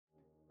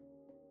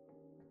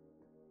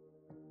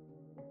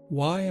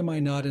Why am I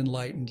not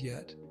enlightened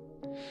yet?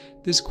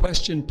 This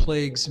question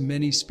plagues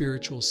many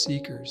spiritual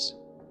seekers.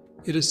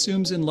 It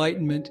assumes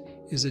enlightenment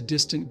is a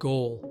distant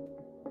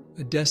goal,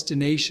 a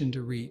destination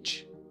to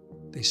reach.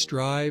 They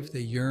strive,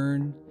 they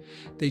yearn,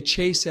 they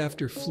chase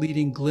after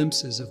fleeting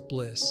glimpses of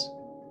bliss.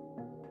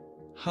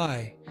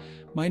 Hi,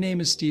 my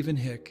name is Stephen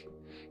Hick,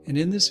 and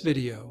in this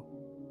video,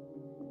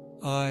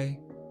 I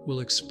will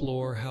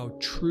explore how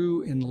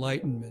true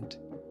enlightenment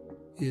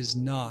is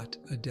not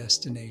a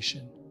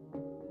destination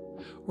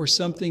or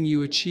something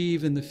you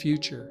achieve in the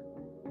future.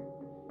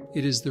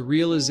 It is the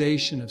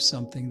realization of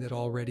something that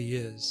already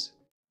is.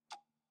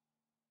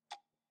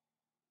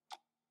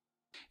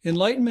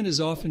 Enlightenment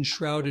is often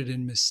shrouded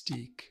in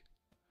mystique,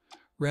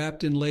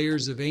 wrapped in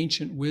layers of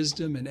ancient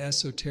wisdom and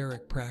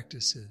esoteric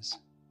practices.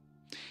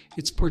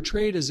 It's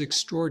portrayed as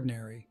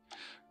extraordinary,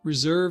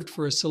 reserved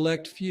for a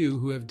select few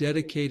who have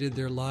dedicated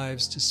their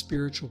lives to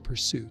spiritual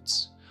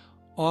pursuits,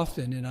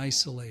 often in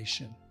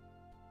isolation.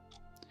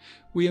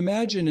 We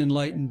imagine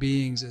enlightened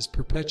beings as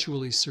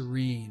perpetually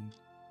serene,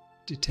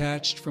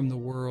 detached from the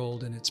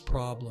world and its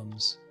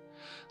problems,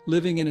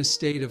 living in a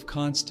state of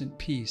constant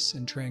peace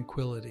and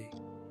tranquility.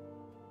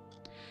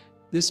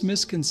 This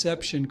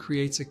misconception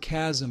creates a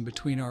chasm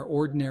between our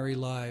ordinary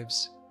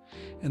lives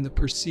and the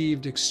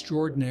perceived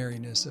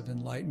extraordinariness of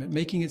enlightenment,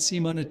 making it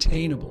seem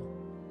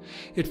unattainable.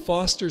 It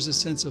fosters a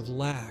sense of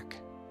lack,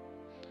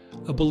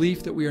 a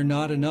belief that we are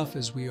not enough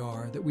as we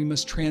are, that we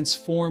must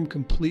transform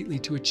completely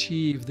to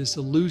achieve this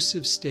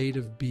elusive state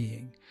of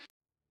being.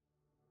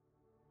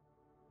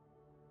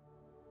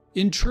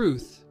 In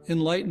truth,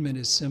 enlightenment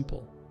is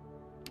simple.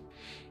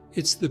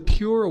 It's the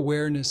pure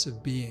awareness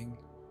of being,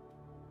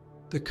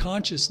 the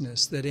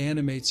consciousness that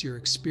animates your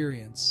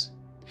experience.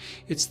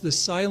 It's the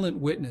silent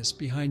witness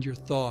behind your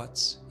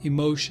thoughts,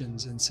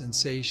 emotions, and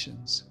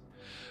sensations.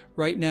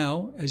 Right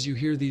now, as you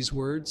hear these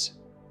words,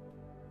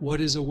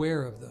 what is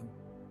aware of them?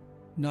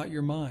 Not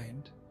your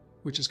mind,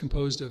 which is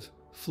composed of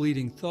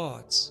fleeting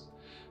thoughts,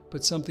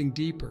 but something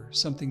deeper,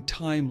 something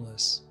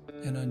timeless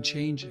and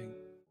unchanging.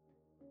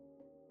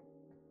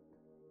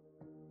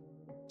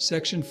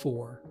 Section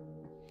 4.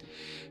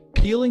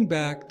 Peeling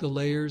back the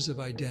layers of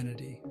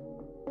identity.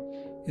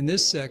 In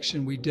this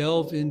section, we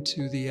delve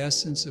into the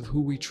essence of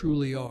who we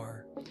truly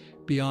are,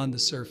 beyond the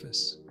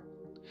surface.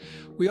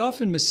 We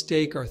often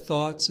mistake our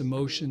thoughts,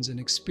 emotions, and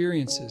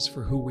experiences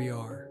for who we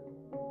are.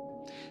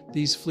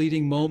 These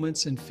fleeting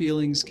moments and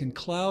feelings can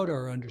cloud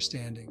our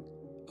understanding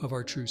of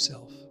our true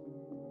self.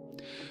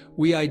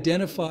 We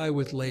identify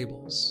with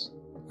labels,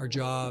 our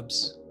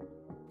jobs,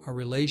 our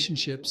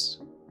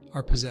relationships,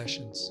 our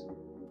possessions.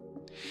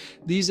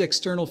 These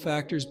external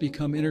factors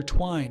become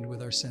intertwined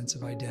with our sense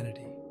of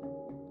identity.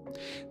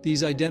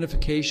 These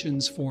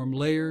identifications form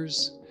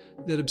layers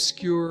that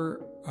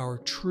obscure our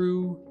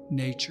true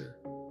nature,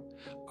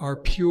 our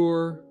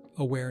pure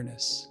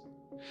awareness.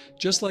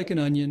 Just like an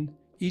onion,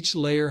 each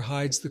layer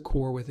hides the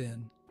core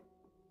within.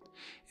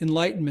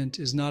 Enlightenment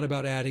is not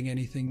about adding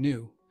anything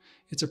new.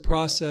 It's a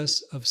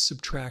process of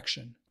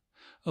subtraction,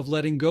 of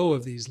letting go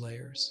of these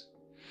layers.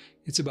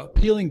 It's about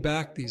peeling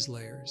back these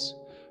layers,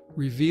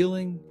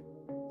 revealing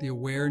the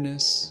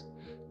awareness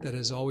that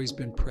has always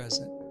been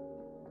present.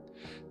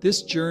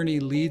 This journey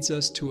leads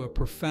us to a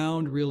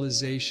profound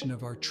realization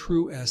of our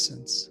true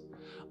essence,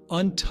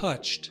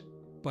 untouched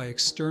by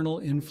external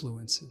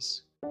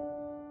influences.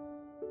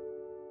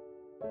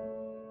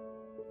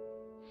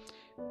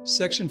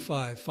 Section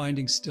 5,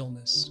 Finding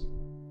Stillness.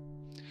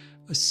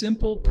 A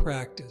simple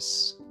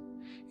practice.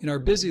 In our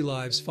busy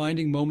lives,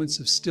 finding moments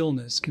of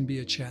stillness can be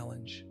a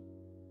challenge,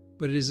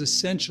 but it is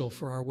essential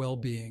for our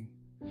well-being.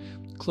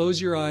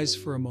 Close your eyes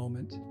for a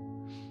moment.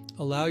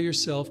 Allow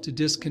yourself to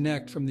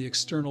disconnect from the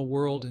external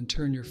world and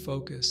turn your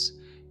focus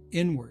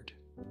inward.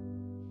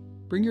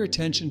 Bring your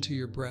attention to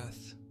your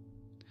breath.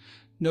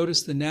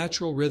 Notice the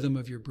natural rhythm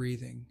of your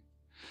breathing,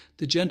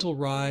 the gentle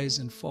rise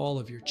and fall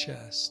of your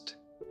chest.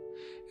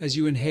 As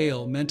you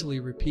inhale, mentally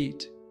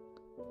repeat,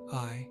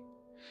 I.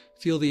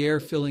 Feel the air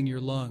filling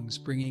your lungs,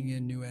 bringing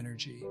in new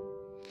energy.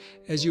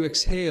 As you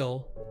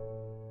exhale,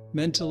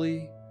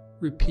 mentally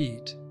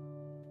repeat,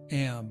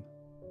 am.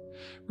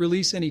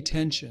 Release any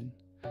tension,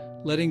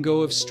 letting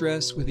go of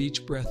stress with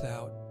each breath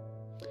out.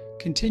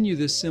 Continue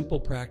this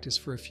simple practice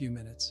for a few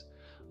minutes.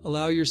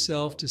 Allow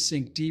yourself to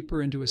sink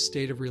deeper into a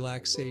state of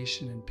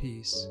relaxation and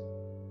peace.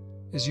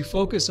 As you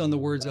focus on the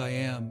words I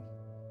am,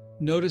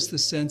 notice the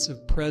sense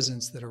of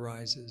presence that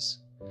arises.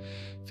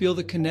 Feel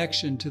the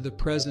connection to the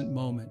present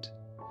moment.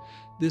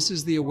 This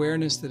is the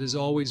awareness that is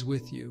always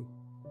with you,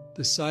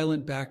 the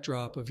silent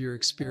backdrop of your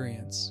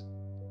experience.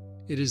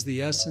 It is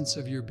the essence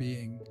of your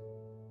being.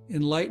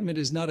 Enlightenment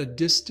is not a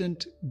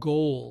distant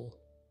goal.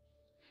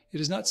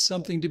 It is not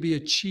something to be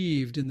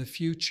achieved in the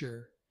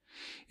future.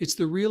 It's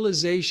the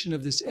realization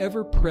of this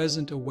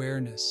ever-present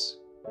awareness.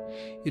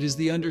 It is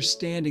the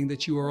understanding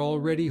that you are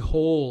already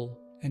whole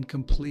and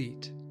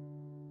complete.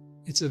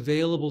 It's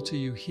available to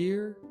you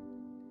here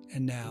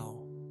and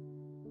now.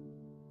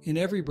 In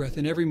every breath,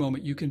 in every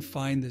moment, you can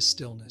find this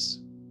stillness.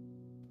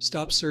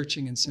 Stop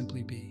searching and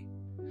simply be.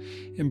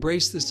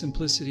 Embrace the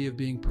simplicity of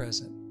being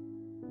present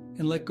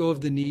and let go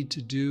of the need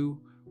to do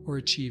or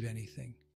achieve anything.